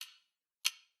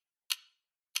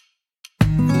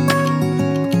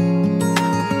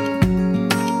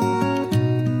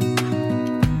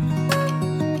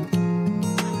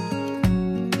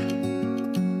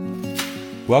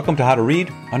Welcome to How to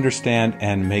Read, Understand,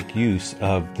 and Make Use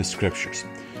of the Scriptures.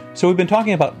 So we've been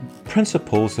talking about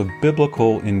principles of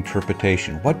biblical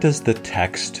interpretation. What does the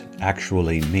text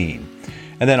actually mean?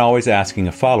 And then always asking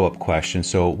a follow-up question.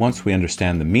 So once we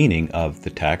understand the meaning of the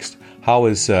text, how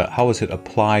is it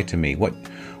apply to me?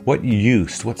 What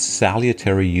use, what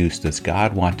salutary use does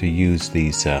God want to use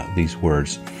these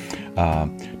words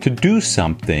to do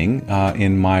something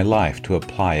in my life, to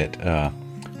apply it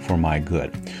for my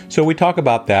good? So we talk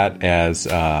about that as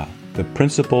the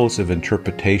principles of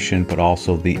interpretation, but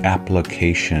also the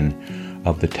application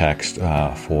of the text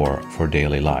for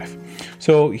daily life.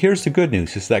 So here's the good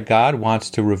news, is that God wants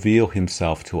to reveal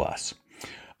himself to us.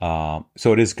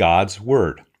 So it is God's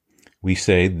word. We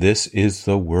say, this is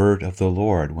the word of the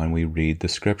Lord when we read the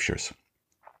scriptures.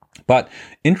 But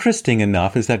interesting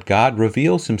enough is that God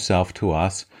reveals himself to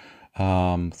us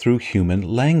through human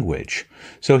language.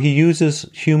 So he uses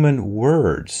human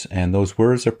words, and those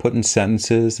words are put in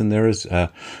sentences, and there is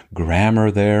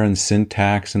grammar there and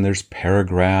syntax, and there's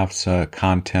paragraphs,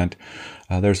 content.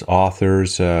 There's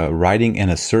authors writing in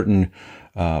a certain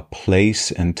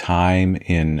place and time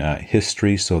in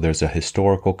history, so there's a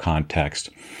historical context.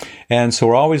 And so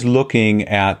we're always looking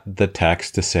at the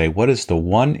text to say, what is the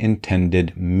one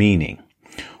intended meaning?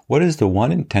 What is the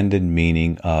one intended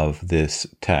meaning of this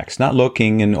text? Not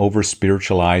looking and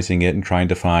over-spiritualizing it and trying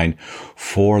to find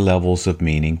 4 levels of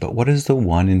meaning, but what is the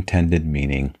one intended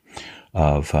meaning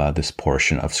of this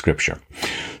portion of Scripture?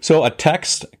 So a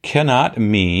text cannot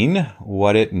mean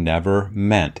what it never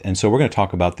meant. And so we're going to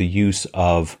talk about the use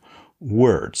of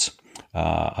words.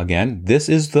 Again, this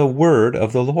is the word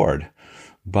of the Lord.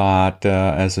 But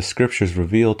as the Scriptures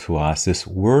reveal to us, this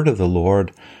word of the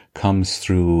Lord comes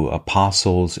through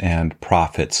apostles and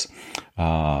prophets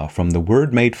from the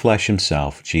Word made flesh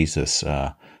himself, Jesus,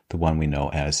 the one we know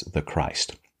as the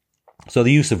Christ. So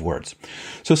the use of words.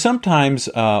 So sometimes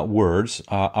words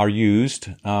are used,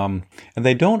 and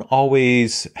they don't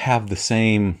always have the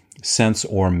same sense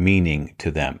or meaning to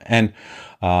them. And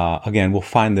again, we'll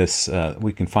find this.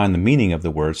 We can find the meaning of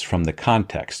the words from the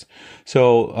context.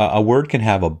 So a word can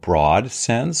have a broad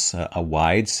sense, a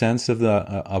wide sense of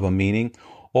a meaning,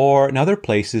 or in other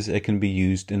places it can be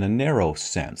used in a narrow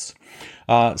sense.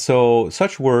 So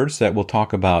such words that we'll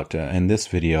talk about in this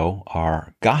video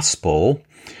are gospel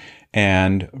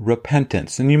and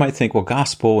repentance. And you might think, well,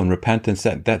 gospel and repentance,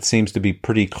 that seems to be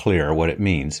pretty clear what it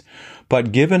means.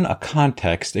 But given a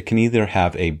context, it can either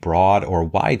have a broad or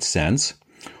wide sense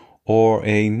or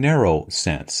a narrow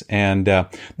sense. And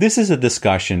this is a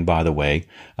discussion, by the way,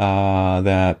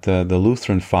 that the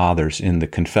Lutheran fathers in the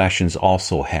Confessions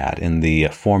also had in the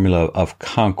Formula of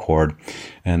Concord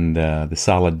and the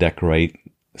Solid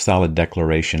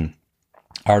Declaration,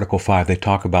 Article 5. They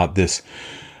talk about this.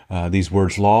 These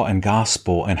words, law and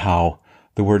gospel, and how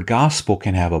the word gospel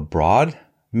can have a broad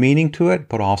meaning to it,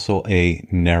 but also a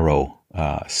narrow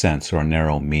sense or a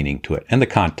narrow meaning to it. And the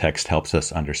context helps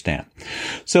us understand.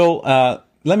 So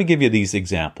let me give you these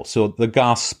examples. So the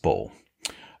gospel,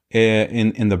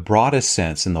 in the broadest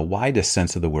sense, in the widest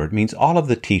sense of the word, means all of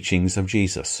the teachings of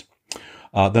Jesus.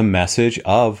 The message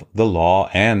of the law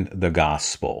and the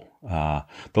gospel.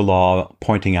 The law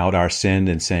pointing out our sin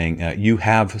and saying, you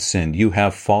have sinned, you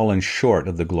have fallen short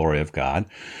of the glory of God.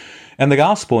 And the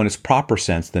gospel in its proper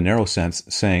sense, the narrow sense,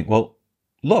 saying, well,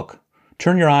 look,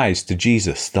 turn your eyes to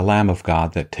Jesus, the Lamb of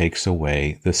God that takes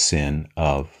away the sin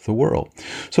of the world.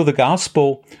 So the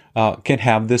gospel can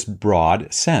have this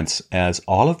broad sense as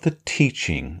all of the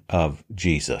teaching of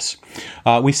Jesus.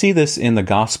 We see this in the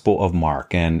Gospel of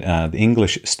Mark, and the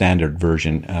English Standard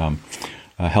Version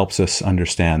helps us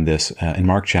understand this. In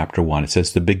Mark chapter 1, it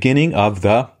says, the beginning of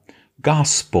the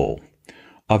gospel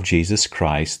of Jesus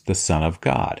Christ, the Son of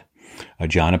God.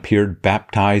 John appeared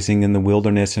baptizing in the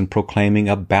wilderness and proclaiming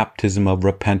a baptism of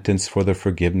repentance for the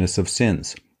forgiveness of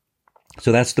sins.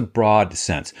 So that's the broad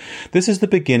sense. This is the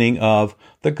beginning of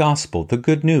the gospel, the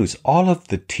good news, all of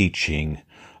the teaching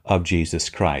of Jesus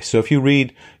Christ. So if you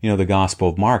read, the Gospel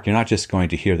of Mark, you're not just going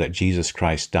to hear that Jesus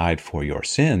Christ died for your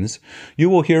sins.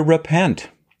 You will hear repent,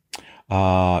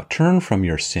 turn from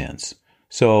your sins.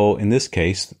 So in this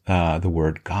case, the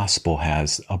word gospel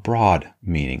has a broad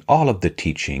meaning, all of the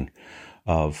teaching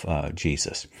of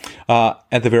Jesus.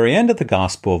 At the very end of the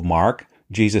Gospel of Mark,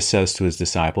 Jesus says to his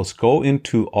disciples, go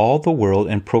into all the world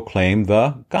and proclaim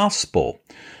the gospel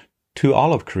to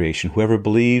all of creation. Whoever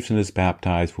believes and is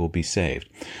baptized will be saved.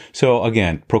 So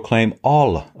again, proclaim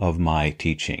all of my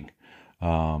teaching,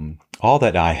 all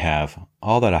that I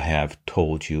have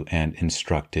told you and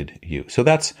instructed you. So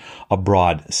that's a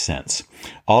broad sense.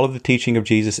 All of the teaching of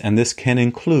Jesus, and this can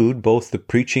include both the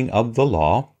preaching of the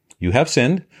law. You have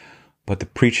sinned. but the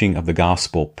preaching of the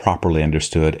gospel properly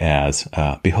understood as,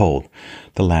 behold,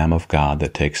 the Lamb of God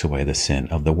that takes away the sin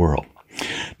of the world.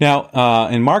 Now,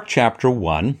 in Mark chapter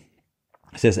 1,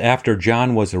 it says, after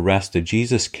John was arrested,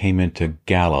 Jesus came into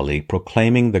Galilee,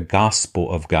 proclaiming the gospel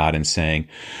of God and saying,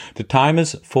 the time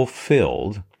is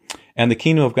fulfilled and the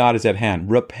kingdom of God is at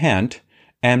hand. Repent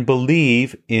and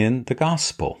believe in the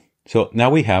gospel. So now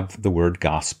we have the word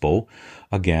gospel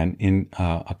again in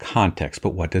a context,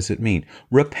 but what does it mean?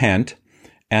 Repent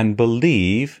and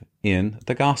believe in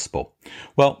the gospel.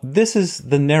 Well, this is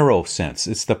the narrow sense.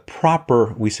 It's the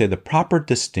proper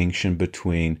distinction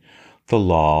between the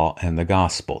law and the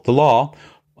gospel. The law,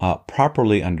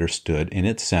 properly understood in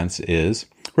its sense, is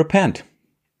repent.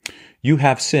 You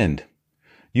have sinned.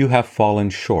 You have fallen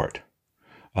short.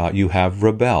 You have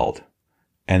rebelled.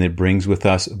 And it brings with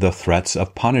us the threats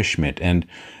of punishment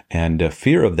and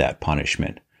fear of that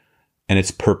punishment. And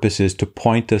its purpose is to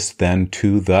point us then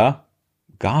to the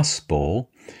gospel,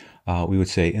 we would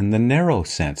say in the narrow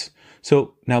sense.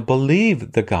 So now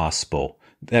believe the gospel,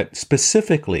 that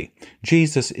specifically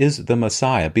Jesus is the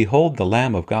Messiah. Behold the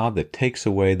Lamb of God that takes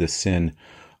away the sin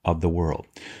of the world.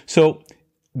 So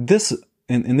this,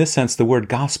 in this sense, the word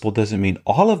gospel doesn't mean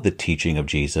all of the teaching of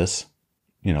Jesus,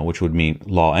 which would mean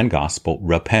law and gospel,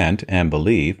 repent and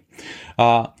believe.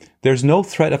 There's no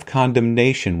threat of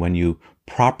condemnation when you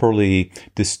properly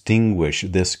distinguish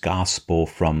this gospel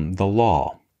from the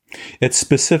law. It's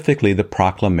specifically the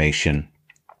proclamation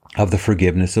of the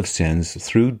forgiveness of sins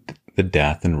through the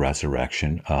death and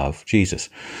resurrection of Jesus.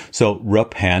 So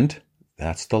repent,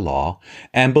 that's the law,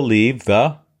 and believe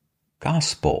the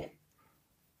gospel.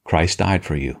 Christ died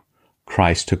for you.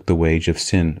 Christ took the wage of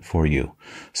sin for you.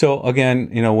 So again,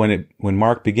 when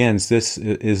Mark begins, this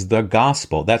is the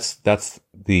gospel. That's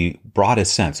the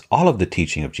broadest sense, all of the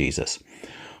teaching of Jesus.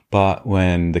 But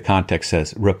when the context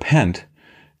says repent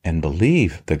and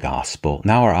believe the gospel,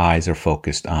 now our eyes are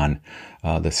focused on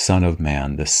the Son of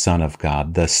Man, the Son of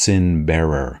God, the sin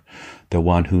bearer, the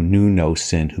one who knew no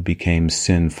sin, who became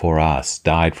sin for us,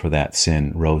 died for that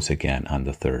sin, rose again on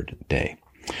the third day.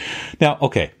 Now,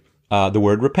 okay, the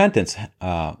word repentance,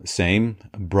 same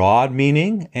broad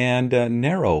meaning and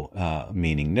narrow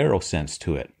meaning, narrow sense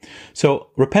to it.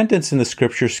 So repentance in the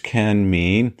scriptures can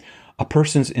mean a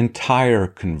person's entire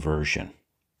conversion.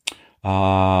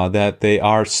 That they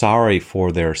are sorry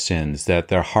for their sins, that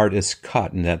their heart is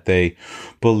cut, and that they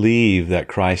believe that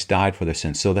Christ died for their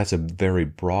sins. So that's a very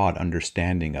broad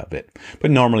understanding of it.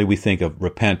 But normally we think of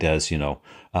repent as,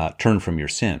 turn from your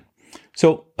sin.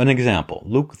 So an example,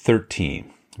 Luke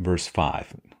 13, verse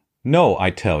 5. No, I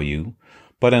tell you,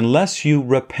 but unless you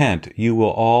repent, you will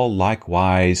all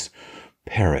likewise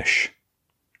perish.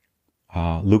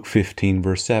 Luke 15,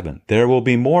 verse 7. There will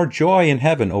be more joy in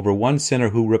heaven over one sinner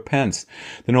who repents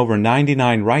than over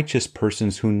 99 righteous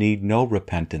persons who need no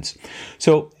repentance.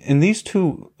 So in these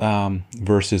two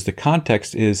verses, the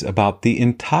context is about the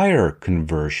entire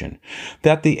conversion,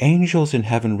 that the angels in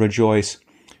heaven rejoice,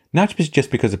 not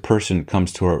just because a person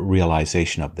comes to a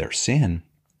realization of their sin,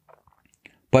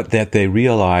 but that they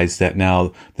realize that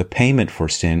now the payment for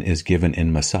sin is given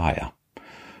in Messiah,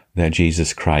 that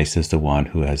Jesus Christ is the one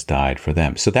who has died for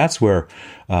them. So that's where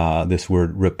this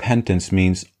word repentance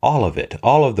means all of it,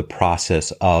 all of the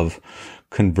process of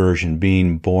conversion,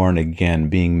 being born again,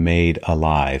 being made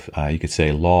alive. You could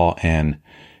say law and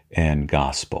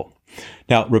gospel.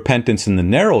 Now, repentance in the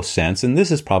narrow sense, and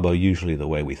this is probably usually the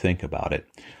way we think about it,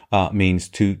 means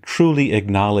to truly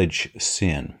acknowledge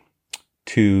sin,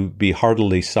 to be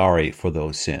heartily sorry for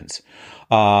those sins,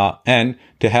 and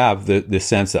to have the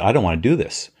sense that I don't want to do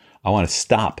this. I want to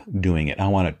stop doing it. I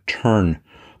want to turn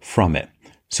from it.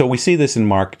 So we see this in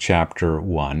Mark chapter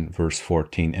 1, verse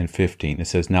 14 and 15. It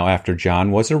says, now after John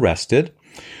was arrested,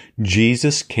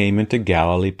 Jesus came into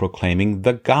Galilee proclaiming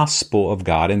the gospel of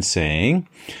God and saying,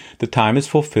 the time is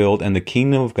fulfilled and the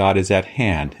kingdom of God is at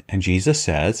hand. And Jesus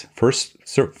says, first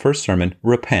sermon,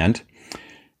 repent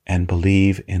and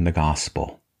believe in the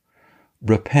gospel.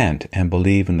 Repent and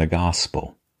believe in the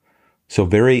gospel. So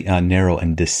very narrow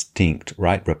and distinct,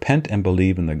 right? Repent and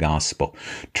believe in the gospel.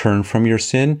 Turn from your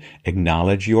sin,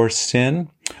 acknowledge your sin,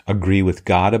 agree with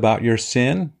God about your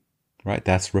sin, right?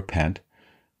 That's repent.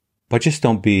 But just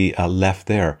don't be left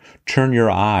there. Turn your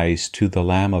eyes to the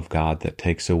Lamb of God that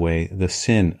takes away the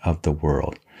sin of the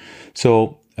world.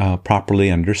 So properly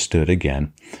understood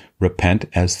again, repent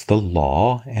as the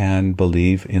law and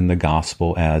believe in the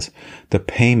gospel as the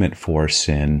payment for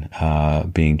sin,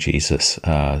 being Jesus,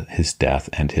 his death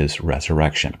and his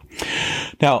resurrection.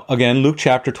 Now, again, Luke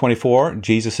chapter 24,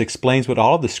 Jesus explains what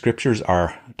all of the scriptures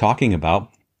are talking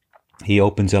about. He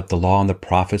opens up the law and the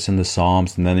prophets and the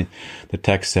Psalms, and then the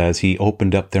text says he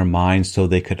opened up their minds so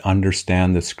they could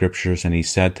understand the scriptures, and he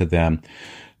said to them,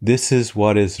 "This is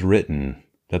what is written,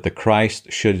 that the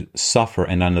Christ should suffer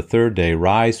and on the third day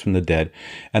rise from the dead,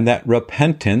 and that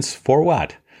repentance for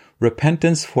what?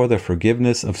 Repentance for the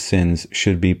forgiveness of sins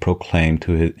should be proclaimed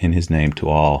in his name to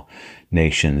all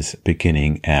nations,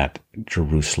 beginning at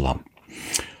Jerusalem."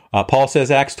 Paul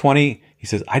says, Acts 20, he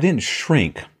says, I didn't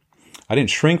shrink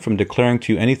from declaring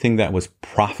to you anything that was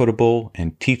profitable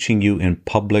and teaching you in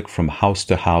public from house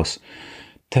to house,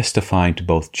 testifying to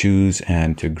both Jews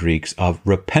and to Greeks of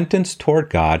repentance toward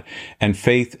God and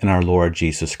faith in our Lord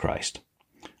Jesus Christ.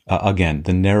 Again,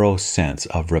 the narrow sense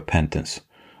of repentance,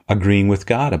 agreeing with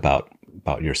God about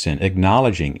your sin,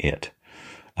 acknowledging it.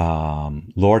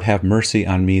 Lord, have mercy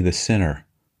on me, the sinner,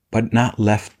 but not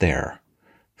left there.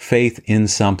 Faith in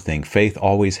something. Faith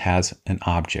always has an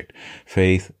object.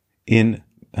 Faith in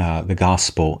the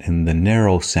gospel in the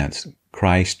narrow sense.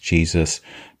 Christ Jesus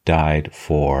died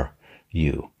for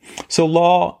you. So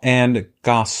law and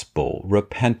gospel,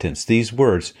 repentance, these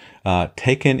words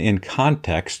taken in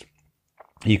context,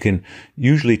 you can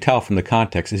usually tell from the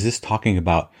context, is this talking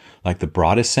about like the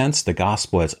broadest sense? The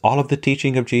gospel as all of the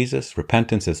teaching of Jesus,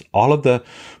 repentance as all of the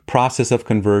process of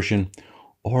conversion,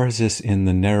 or is this in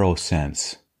the narrow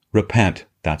sense? Repent,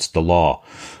 that's the law.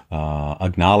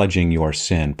 Acknowledging your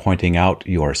sin, pointing out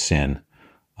your sin.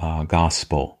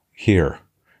 Gospel, here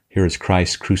is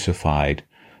Christ crucified,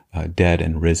 dead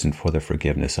and risen for the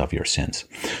forgiveness of your sins.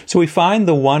 So we find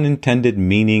the one intended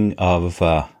meaning of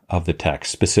the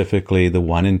text, specifically the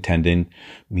one intended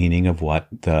meaning of what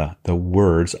the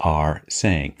words are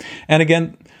saying. And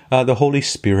again, the Holy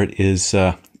Spirit is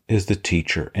the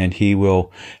teacher, and he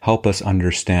will help us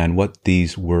understand what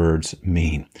these words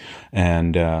mean.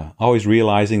 And always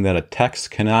realizing that a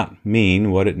text cannot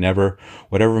mean whatever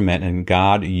meant, and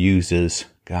God uses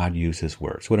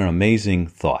words. What an amazing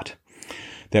thought.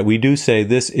 That we do say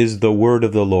this is the word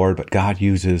of the Lord, but God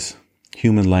uses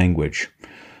human language,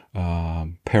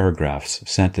 paragraphs,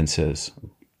 sentences,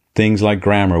 things like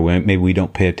grammar, maybe we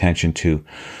don't pay attention to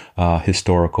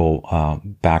historical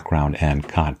background and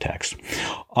context.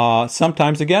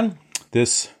 Sometimes, again,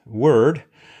 this word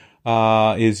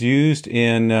is used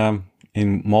in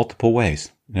multiple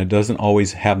ways. And it doesn't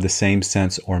always have the same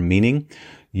sense or meaning.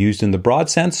 Used in the broad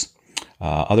sense,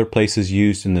 other places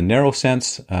used in the narrow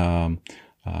sense.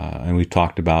 And we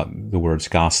talked about the words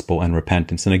gospel and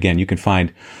repentance. And again, you can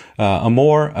find a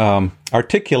more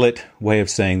articulate way of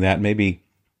saying that. Maybe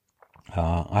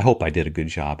I hope I did a good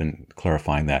job in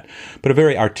clarifying that. But a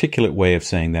very articulate way of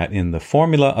saying that in the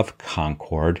Formula of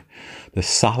Concord, the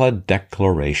Solid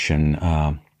Declaration,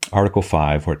 Article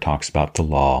 5, where it talks about the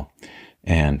law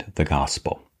and the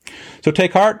gospel. So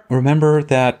take heart. Remember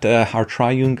that our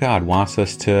triune God wants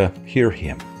us to hear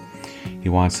him. He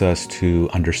wants us to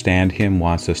understand him,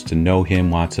 wants us to know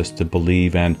him, wants us to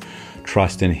believe and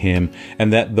trust in him.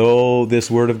 And that though this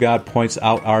word of God points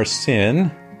out our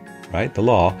sin, right, the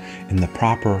law, in the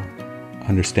proper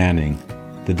understanding,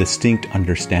 the distinct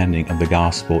understanding of the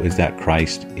gospel is that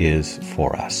Christ is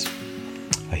for us.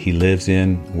 He lives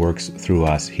in, works through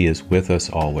us. He is with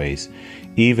us always,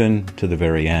 even to the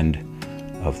very end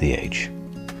of the age.